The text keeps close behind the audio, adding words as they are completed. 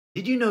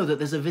Did you know that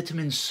there's a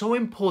vitamin so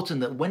important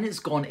that when it's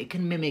gone, it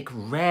can mimic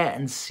rare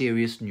and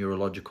serious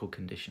neurological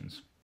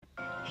conditions?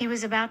 He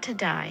was about to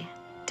die,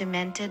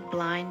 demented,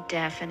 blind,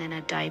 deaf, and in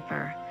a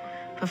diaper,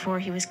 before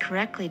he was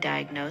correctly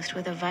diagnosed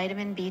with a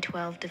vitamin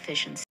B12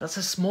 deficiency. That's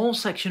a small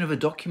section of a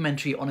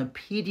documentary on a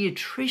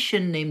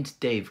pediatrician named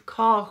Dave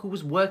Carr who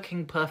was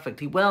working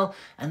perfectly well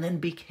and then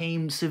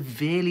became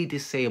severely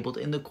disabled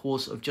in the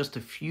course of just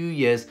a few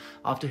years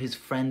after his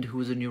friend, who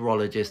was a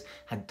neurologist,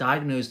 had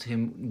diagnosed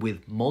him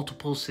with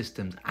multiple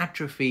systems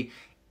atrophy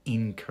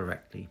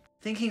incorrectly.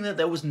 Thinking that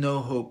there was no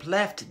hope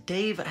left,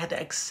 Dave had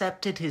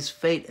accepted his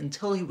fate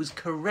until he was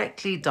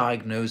correctly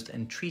diagnosed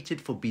and treated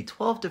for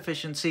B12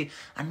 deficiency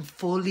and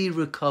fully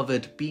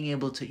recovered, being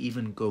able to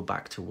even go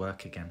back to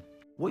work again.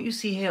 What you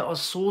see here are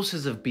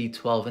sources of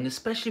B12, and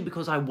especially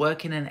because I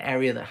work in an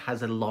area that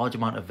has a large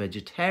amount of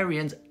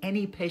vegetarians,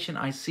 any patient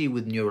I see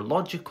with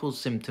neurological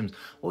symptoms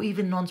or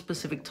even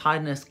non-specific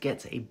tiredness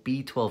gets a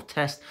B12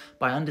 test,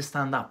 but I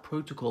understand that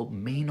protocol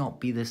may not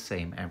be the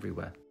same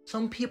everywhere.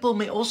 Some people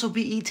may also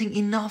be eating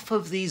enough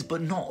of these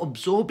but not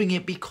absorbing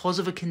it because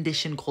of a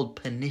condition called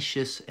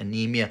pernicious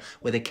anemia,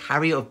 where the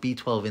carrier of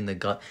B12 in the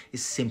gut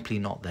is simply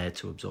not there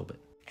to absorb it.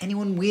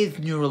 Anyone with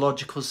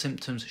neurological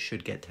symptoms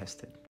should get tested.